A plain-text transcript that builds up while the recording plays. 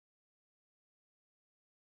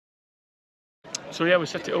So yeah, we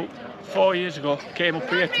set it up 4 years ago. Came up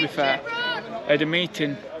here, to be fair. I had a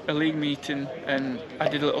meeting, a league meeting, and I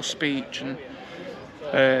did a little speech, and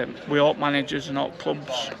we all managers and all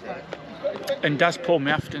clubs. And Daz pulled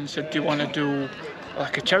me after and said, "Do you want to do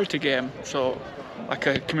like a charity game? So like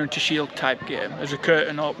a community shield type game as a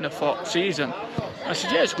curtain opener for season." I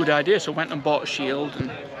said, "Yeah, it's a good idea." So I went and bought a shield,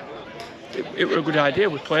 and it was a good idea.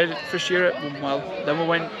 We played it first year at Wombwell, then we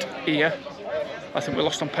went here. I think we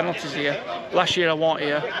lost on penalties here. Last year I wasn't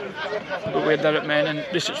here, but we had that at Main, and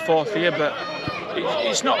this is 4th year. But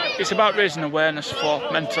it's not. It's about raising awareness for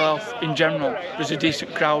mental health in general. There's a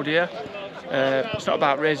decent crowd here. It's not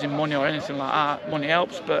about raising money or anything like that. Money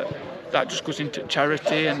helps, but that just goes into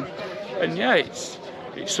charity, and yeah, it's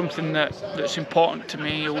something that's important to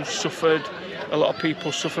me. Who's suffered. A lot of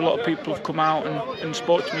people suffer. A lot of people have come out and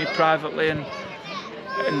spoke to me privately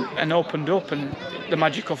and opened up. And the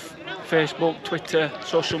magic of Facebook, Twitter,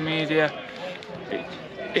 social media,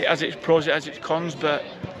 it has its pros, it has its cons, but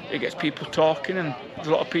it gets people talking, and there's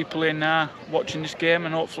a lot of people in now watching this game,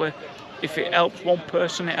 and hopefully if it helps one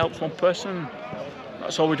person, it helps one person.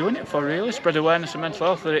 That's all we're doing it for, really. Spread awareness of mental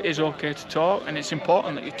health, that it is okay to talk, and it's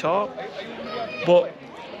important that you talk. But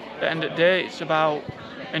at the end of the day, it's about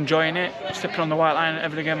enjoying it, stepping on the white line at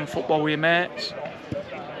every game of football with your mates,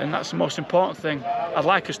 and that's the most important thing. I'd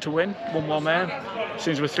like us to win 1-1 Main.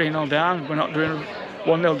 Since we're 3-0 down, we're not doing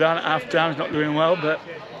 1-0 down at half time, it's not doing well, but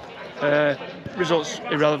results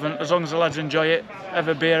irrelevant. As long as the lads enjoy it, have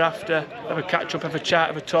a beer after, have a catch up, have a chat,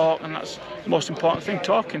 have a talk, and that's the most important thing,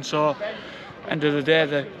 talking. So end of the day,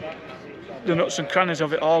 the nuts and crannies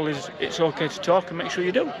of it all is it's okay to talk, and make sure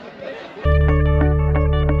you do.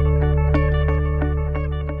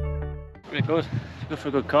 Really good. It's good for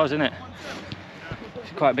a good cause, isn't it?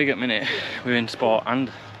 It's quite big at the minute. We're in sport and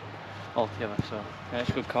all together, so yeah, it's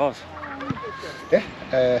a good cause. Yeah,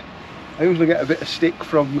 I usually get a bit of stick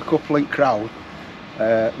from the couple in crowd,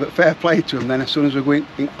 but fair play to them. Then as soon as we go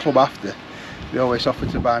in club after, they always offer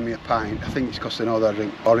to buy me a pint. I think it's because they know that I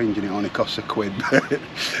drink orange and it only costs £1,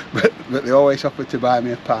 but they always offer to buy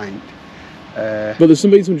me a pint. But there's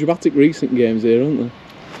been some dramatic recent games here, aren't there?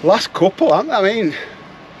 Last couple, haven't there? I mean,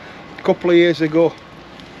 a couple of years ago,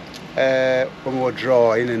 when we were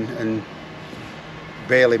drawing and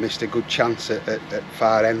Bailey missed a good chance at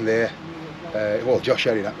far end there. Well, Josh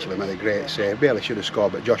Herring actually made a great save. Bailey should have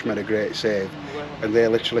scored, but Josh made a great save. And they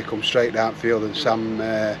literally come straight downfield, and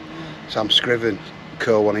Sam Scriven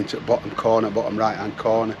curl one into the bottom corner, bottom right hand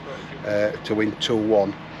corner, to win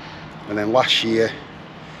 2-1. And then last year,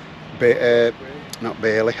 not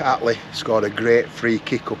Bailey, Attlee scored a great free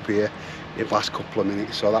kick up here in the last couple of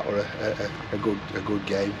minutes. So that was a good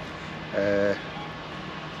game.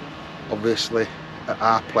 Obviously, at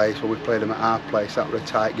our place, when we played them at our place, that was a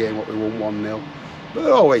tight game, what we won 1-0. But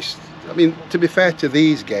they're always, I mean, to be fair to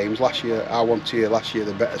these games, last year, I won 2 years, last year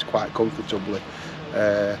they bet us quite comfortably.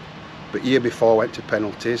 But year before went to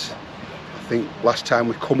penalties. I think last time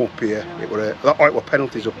we come up here, it were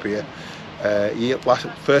penalties up here.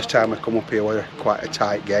 First time we come up here were quite a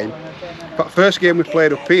tight game. But first game we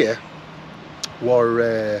played up here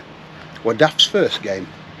were Daft's first game,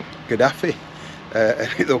 Gaddafi.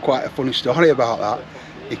 There was quite a funny story about that.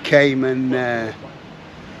 He came and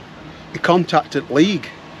he contacted League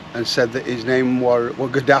and said that his name were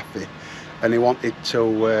Gaddafi, and he wanted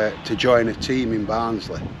to join a team in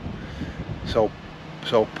Barnsley. So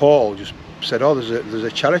Paul just said, "Oh, there's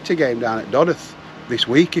a charity game down at Dodworth this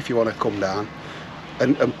week if you want to come down."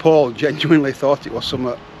 And Paul genuinely thought it was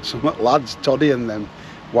some lads, Toddy and them,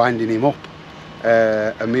 winding him up.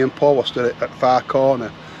 And me and Paul were stood at far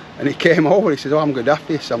corner. And he came over, he said, "Oh, I'm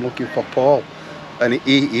Gaddafi, so I'm looking for Paul." And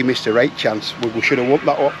he missed a right chance. We should have won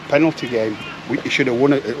that penalty game. He should have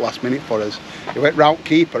won it at the last minute for us. He went round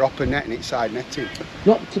keeper, up and net, and it's side netting.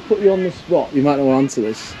 Not to put you on the spot, you might not want to answer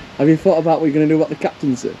this. Have you thought about what you're going to do about the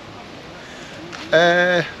captaincy?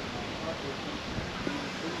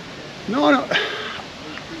 No,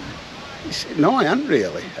 I haven't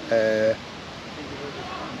really.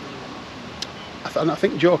 I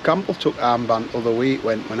think Joe Campbell took armband the other week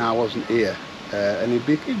when I wasn't here, and he'd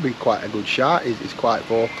be quite a good shot. He's quite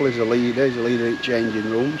vocal. He's a leader in changing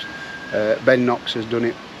rooms. Ben Knox has done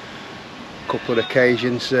it a couple of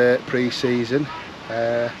occasions pre-season.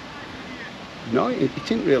 No, it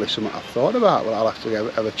isn't really something I've thought about. Well, I'll have to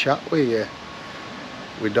have a chat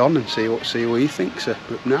with Don and see what he thinks.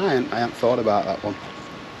 But no, I haven't thought about that one.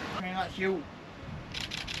 That's you.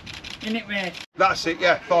 Isn't it, mate? That's it,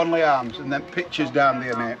 yeah, Thornley Arms, and then pictures down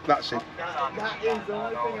there, mate. That's it.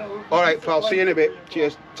 Alright, pal, see you in a bit.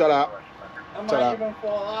 Cheers. Ta-da. Ta-da.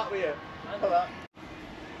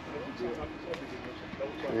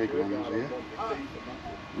 big ones here.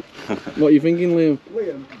 What are you thinking, Liam?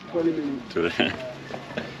 Liam, 20 minutes.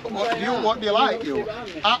 What do you like, you?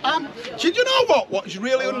 Did you know what's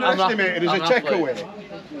really underestimated as a takeaway?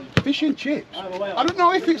 Fish and chips. I don't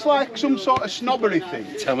know if it's like some sort of snobbery thing.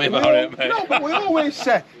 Tell me about it, mate. No, but we always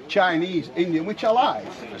say Chinese, Indian, which I like.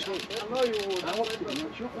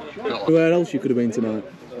 Where else you could have been tonight?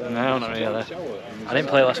 No, not really. I didn't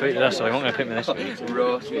play last week, did I? So he won't going to pick me this week.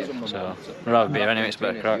 So I'd rather beer anyway, it's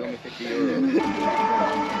better crack.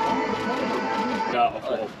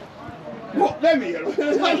 What, them here? It's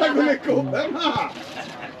like I'm going to cook them,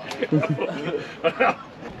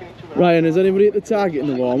 Ryan, is anybody at the target in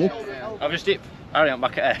the warm-up? I've just hit Harry on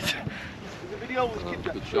back at head.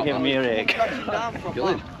 Giving me a rake. I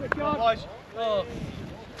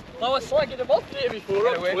was slagging them off here before.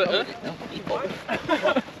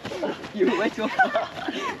 You wait up.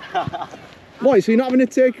 What, so you're not having a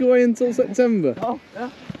takeaway until September? Oh, yeah.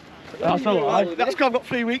 That's a lie. That's because I've got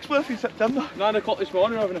 3 weeks worth in September. 9 o'clock this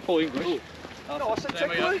morning, we're having a full English. No, I said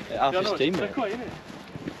takeaway. Half his team, mate.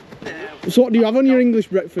 So what do you have on your English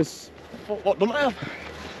breakfast? What don't I have?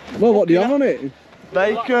 Well, what do you have on it?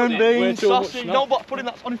 Bacon, beans, sausage. No, but pudding,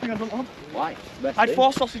 that's the only thing I don't have. Why? I had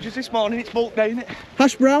 4 sausages this morning, it's bulk day, innit?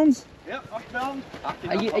 Hash browns? Yep, hash browns.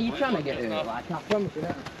 Are you trying to get it like I promise you?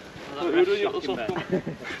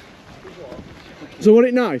 So was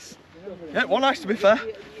it nice? Yeah, well, nice to be fair.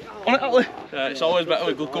 On it, Atlee. Yeah, it's always better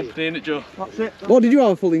with good company, innit, Joe? That's it. What, did you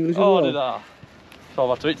have a full English as well? Oh, did I? That's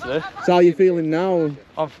all I've had to eat today. So how are you feeling now?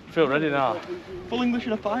 I feel ready now. Full English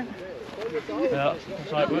and a pint. Yeah, that's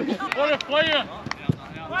how it works. What a player!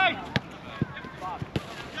 Wait!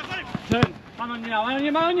 Turn. Man on you,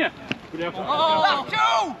 man on you. Oh,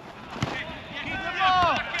 Joe!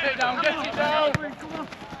 Get it down, get it down.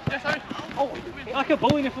 Yes, Harry. Oh, like a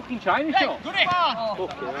bull in a fucking China shop. Good it!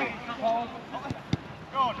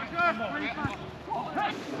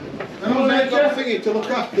 Another thingy to look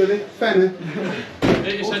after the fenner. I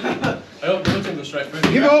hope the hunting goes straight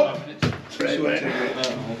through. Give up!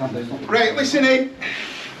 Right, listen in.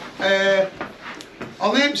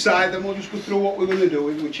 On the side, then we'll just go through what we're going to do.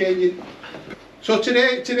 We're changing. So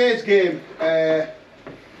today's game,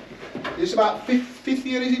 it's about fifth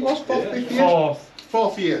year, is it? Fifth year?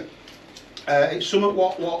 Fourth year. It's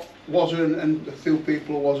somewhat what wasn't, and a few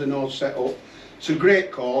people who wasn't all set up. It's a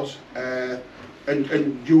great cause, and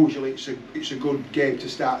usually it's a good game to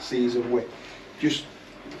start season with. Just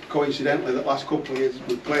coincidentally, the last couple of years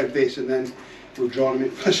we've played this and then we've drawn them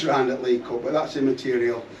in first round at League Cup, but that's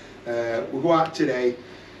immaterial. We'll go out today.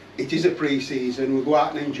 It is a pre-season. We'll go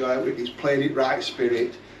out and enjoy it. It's played it right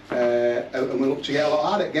spirit, and we look to get a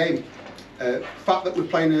lot out of the game. The fact that we're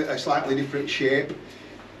playing a slightly different shape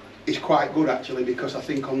is quite good actually, because I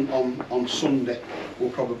think on Sunday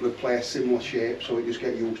we'll probably play a similar shape, so we just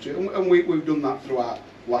get used to it. And we've done that throughout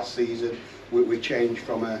last season. We changed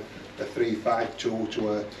from a 3-5-2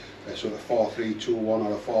 to a sort of 4-3-2-1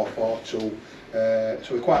 or a 4-4-2.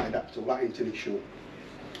 So we're quite adaptable, that ain't an issue.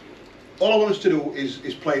 All I want us to do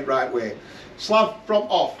is play it right way. Slav from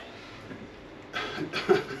off.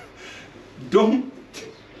 Don't.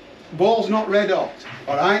 Ball's not red hot,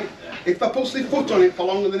 alright? If they puts their foot on it for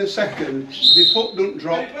longer than a second, the foot don't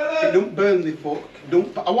drop, it don't burn the foot.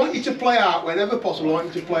 I want you to play out whenever possible, I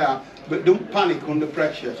want you to play out, but don't panic under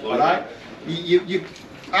pressure, alright?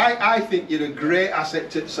 I think you're a great asset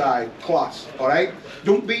to the side, class, alright?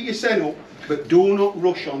 Don't beat yourself up, but do not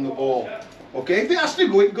rush on the ball. Okay, if it has to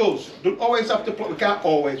go, it goes. Don't always have to play, we can't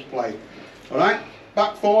always play. Alright,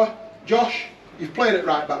 back four, Josh, you've played it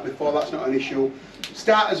right back before, that's not an issue.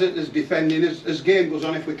 Start as defending, as game goes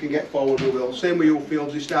on, if we can get forward we will. Same with you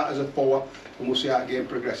Fields, you start as a forward and we'll see how the game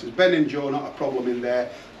progresses. Ben and Joe, not a problem in there.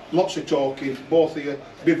 Lots of talking, both of you,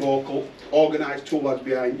 be vocal, organised, 2 lads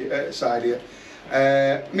behind you, side here.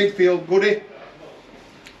 Midfield, Goody,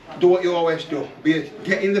 do what you always do.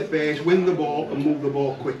 Get in the face, win the ball and move the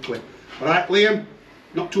ball quickly. Alright Liam,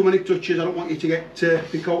 not too many touches, I don't want you to get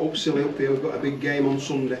pick out up silly up here, we've got a big game on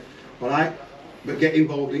Sunday. Alright, but get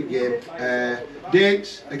involved in the game.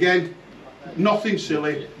 Dates, again, nothing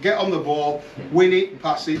silly, get on the ball, win it,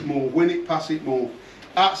 pass it, move, win it, pass it, move.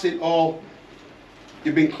 That's it all.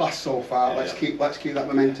 You've been class so far, let's keep that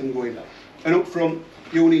momentum going. And up front,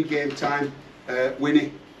 you need game time.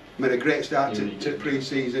 Winnie made a great start to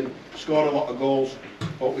pre-season, scored a lot of goals,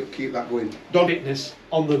 hope we keep that going. Don. Fitness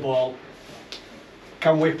on the ball.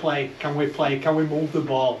 Can we play? Can we play? Can we move the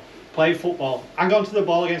ball? Play football. Hang on to the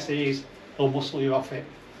ball against these, they'll muscle you off it.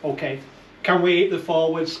 Okay. Can we hit the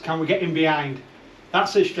forwards? Can we get in behind?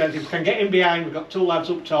 That's the strength. If we can get in behind, we've got 2 lads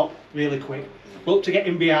up top really quick. Look to get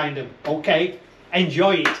in behind them. Okay.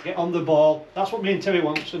 enjoy it, get on the ball. That's what me and Terry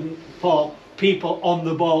wants, and Paul, people on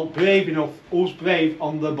the ball, brave enough. Who's brave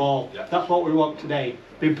on the ball? Yeah. That's what we want today,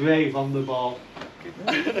 be brave on the ball.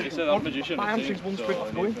 It's a magician. My hamstrings one sprint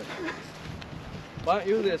off going. Why aren't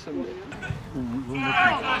you there Sunday?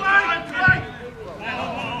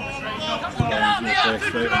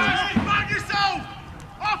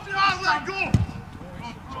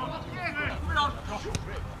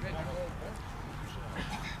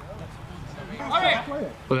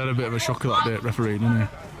 We had a bit of a shocker that day at refereeing, didn't we?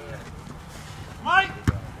 Right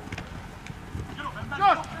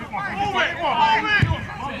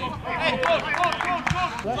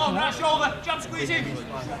shoulder, jump squeeze in.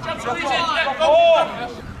 Jump squeeze in.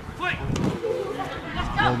 Flick.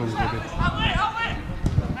 Well done, Bobby.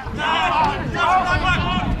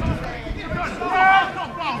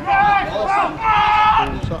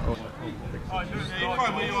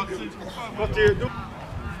 What do you do?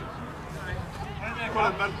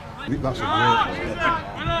 That's a great ball.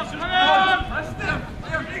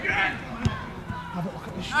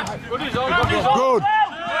 Good.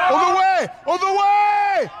 Other way! Other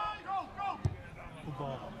way!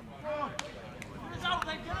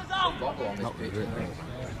 That was great.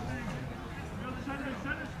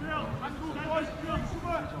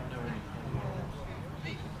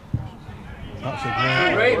 That's a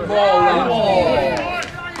Great ball.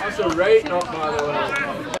 That's a right knock, by the way.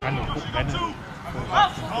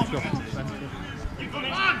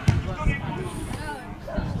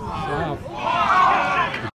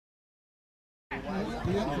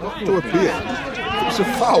 Got to appear. It's a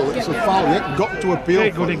foul. It's a foul. It got to appeal.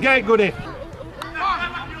 Get Goody, get Goody.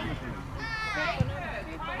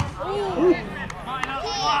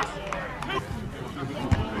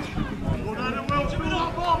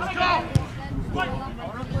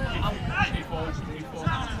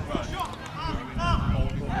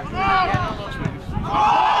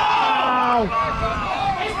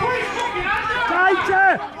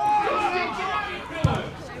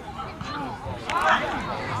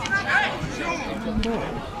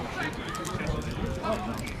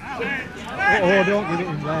 Oh, don't get it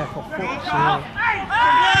in there for fuck's sake.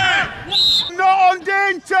 Not on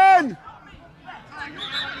Dainton!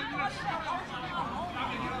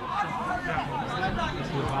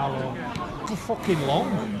 It's fucking long.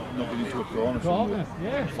 Knocking into a corner.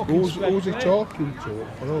 Yeah, fucking Who's he talking to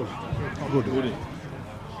for us? Good.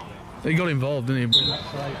 He got involved, didn't he?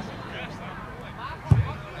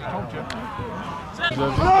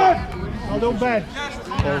 Well done, Ben.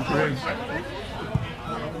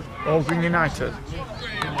 All Green United.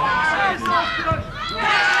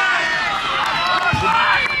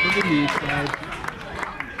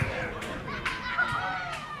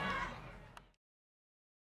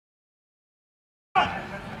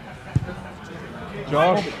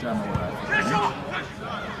 Josh.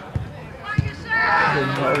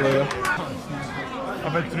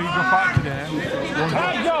 I've had 3 drop out today.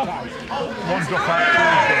 One drop out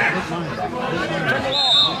Tuesday.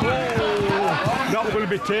 That was going to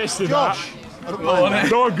be tasty, Josh. that.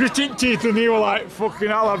 No gritting teeth, and you were like, fucking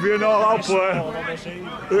hell, have you not I'll play?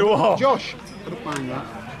 It was. Josh. I don't mind that.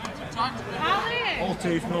 All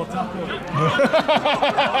teeth, no tackle.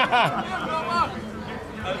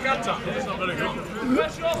 I can't tackle, it's not very good.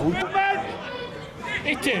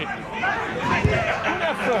 Hit it.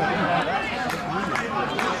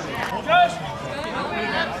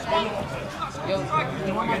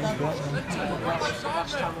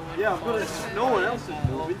 Yeah, I've got it. No one else is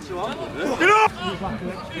moving, so I'm moving. Get up!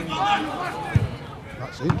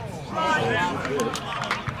 That's it.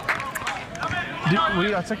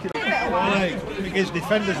 I take it. Because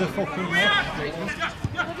defenders are fucking mess.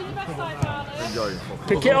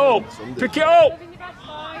 Pick it up! Pick it up!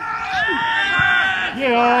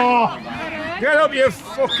 Yeah! Get up, you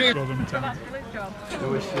fucking...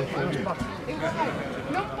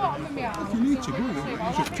 If you need to go,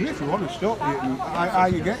 it's up to you if you want to stop you. How are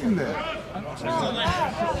you getting there? Do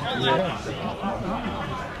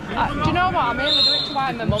you know what? I mainly do it to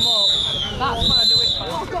wind my mum up. That's what I do it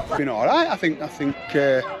for. Been all right. I think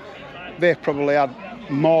they've probably had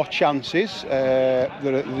more chances.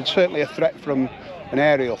 There's certainly a threat from an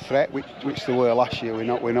aerial threat, which they were last year. We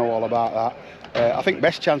know all about that. I think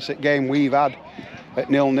best chance at game we've had at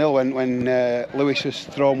 0-0 when Lewis has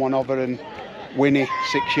thrown one over and Winnie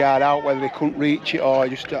 6 yard out, whether they couldn't reach it or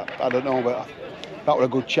just I don't know, but that was a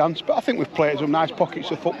good chance. But I think we've played some nice pockets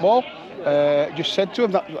of football. Just said to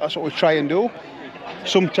them that's what we try and do.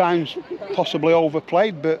 Sometimes possibly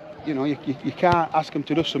overplayed, but you know, you can't ask them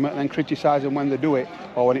to do something and then criticise them when they do it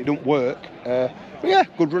or when it don't work. But yeah,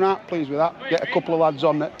 good run out, pleased with that. Get a couple of lads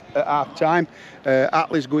on at half time.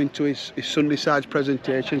 Atlee's going to his Sunday sides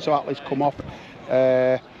presentation, so Atlee's come off.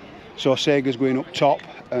 So Sager's going up top,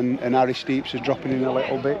 and Harry Steeps is dropping in a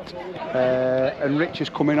little bit. And Rich is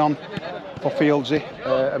coming on for Fieldsy,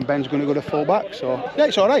 and Ben's going to go to full back. So yeah,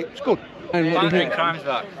 it's all right, it's good. And what do you think? Crimes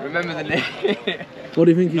back. Remember the name. What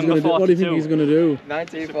do you think he's going to do? What do you think he's going to do?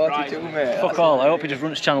 1942, mate. Fuck all. I hope he just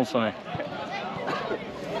runs channels for me.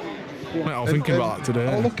 Mate, I was thinking about that today.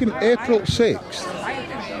 I'm looking at April 6th.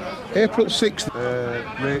 April 6th,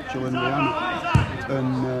 Rachel and Rihanna.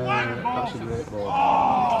 And that's a great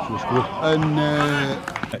ball. She was good.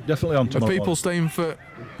 And definitely on tomorrow. Are people staying for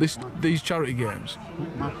these charity games?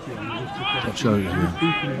 What charity games?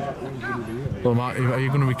 Well, are you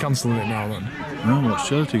going to be cancelling it now then? No, what's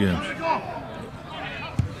charity games?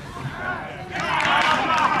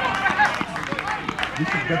 This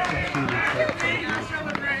is better than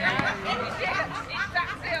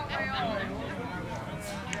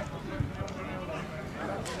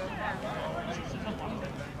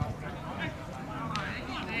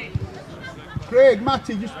Craig,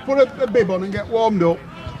 Matty, just put a bib on and get warmed up.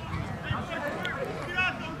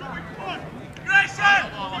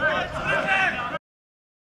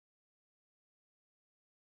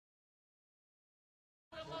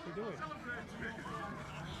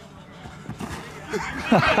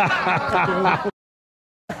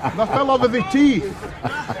 That fell over the teeth.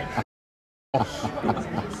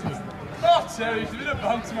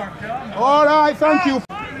 All right, thank you.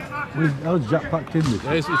 How was Jack packed in this?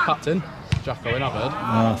 Yeah, he's packed in. Jack going, I've heard.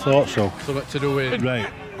 I thought so. Something to do with...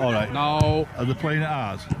 Right, all right. No. Are they playing at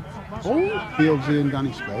ours? Fieldsy and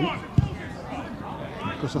Danny Spate.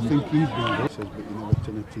 Because I think he's been good. Says, but you never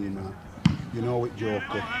turn a team out. You know it,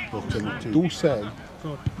 Joker, will turn a team. You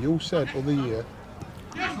said other year.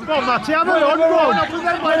 Come on, Matty, have a run, run!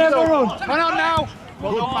 Run out now!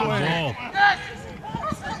 Well done, Matty.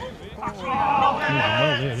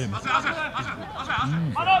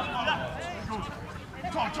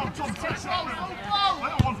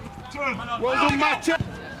 Well done, Matty.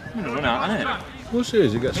 Run out, isn't it? We'll see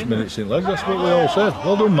as he gets minutes in legs, that's what we all said.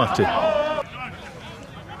 Well done, Matty.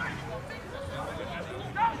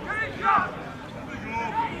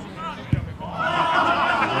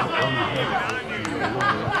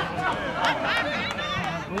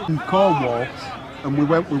 In Cornwall, and we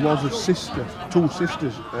went with was a sister, two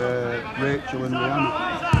sisters, Rachel and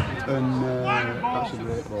Rihanna, and that's a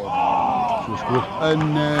great ball. She was good.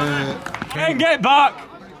 And get back!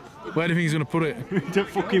 Where do you think he's going to put it? The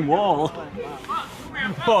fucking wall.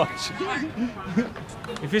 Watch.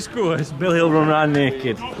 If he scores, Billy will run around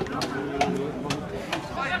naked. A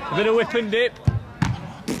bit of whip and dip.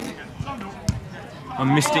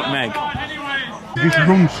 And Mystic Meg. just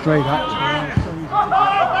run straight at it.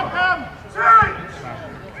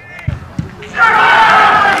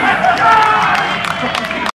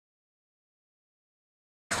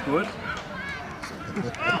 Good.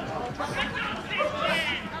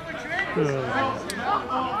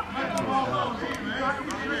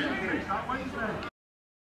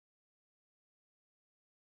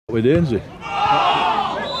 With Ainsey.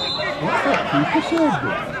 What's that keeper saved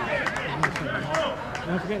it?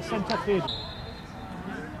 Don't forget centre feed.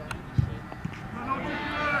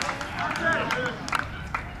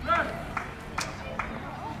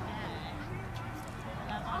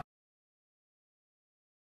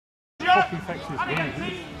 Fucking fixtures,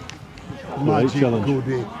 Magic challenge.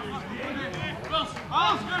 goodie.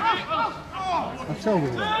 I tell you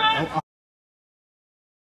what.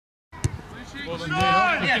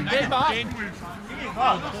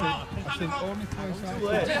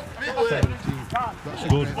 That's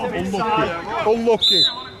good. Unlucky.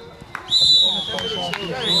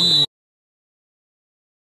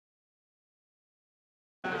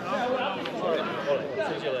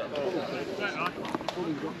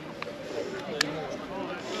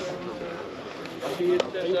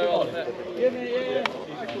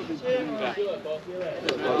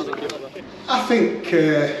 I think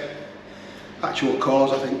actual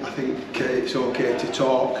cause. I think it's okay to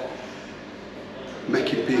talk,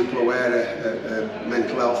 making people aware of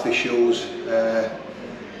mental health issues,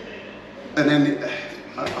 and then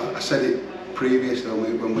I said it previously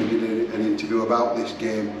when we did an interview about this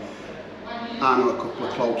game. I know a couple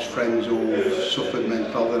of close friends who suffered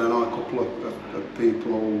mental health, and I know a couple of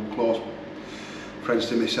people who close friends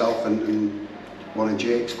to myself, and one of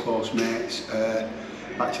Jake's close mates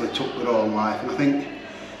actually took their own life. And I think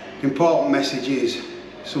the important message is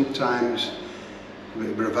sometimes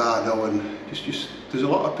with bravado, and just there's a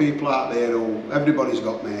lot of people out there who, everybody's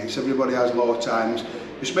got mates, everybody has low times.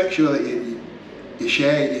 Just make sure that you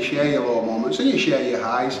share your low moments and you share your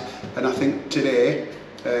highs. And I think today,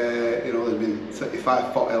 you know, there's been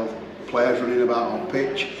 35 foot players running about on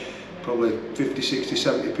pitch, probably 50, 60,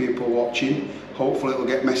 70 people watching. Hopefully it'll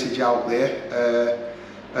get message out there,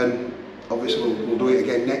 and obviously we'll do it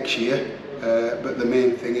again next year, but the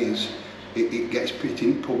main thing is it gets put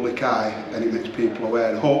in public eye and it makes people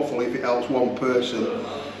aware, and hopefully if it helps one person,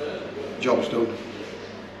 job's done.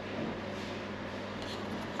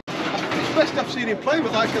 It's best I've seen him play,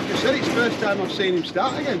 but like I've just said, it's the first time I've seen him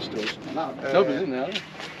start against us. Nobody's in there, are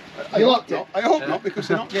they? I hope not, because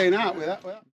they're not getting out with that.